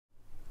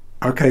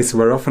Okay, so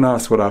we're often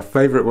asked what our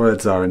favourite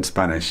words are in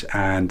Spanish,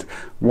 and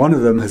one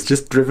of them has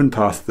just driven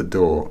past the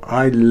door.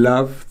 I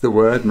love the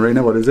word,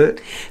 Marina, what is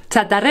it?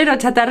 Chatarrero,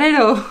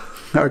 chatarrero.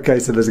 Okay,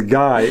 so there's a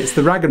guy, it's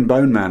the rag and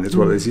bone man is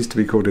what it used to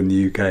be called in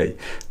the UK,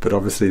 but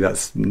obviously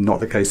that's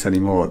not the case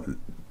anymore.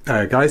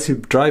 Guys who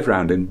drive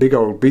around in big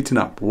old beaten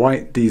up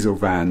white diesel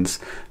vans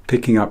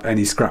picking up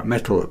any scrap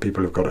metal that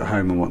people have got at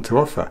home and want to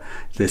offer.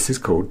 This is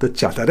called the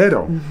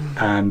chatarrero.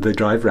 And they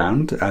drive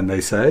round and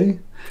they say...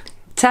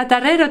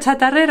 Chatarrero,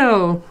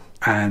 chatarrero.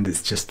 And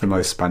it's just the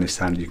most Spanish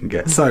sound you can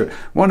get. So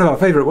one of our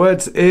favourite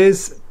words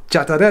is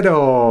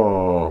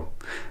chatarrero.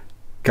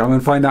 Come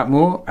and find out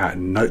more at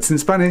Notes in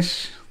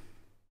Spanish.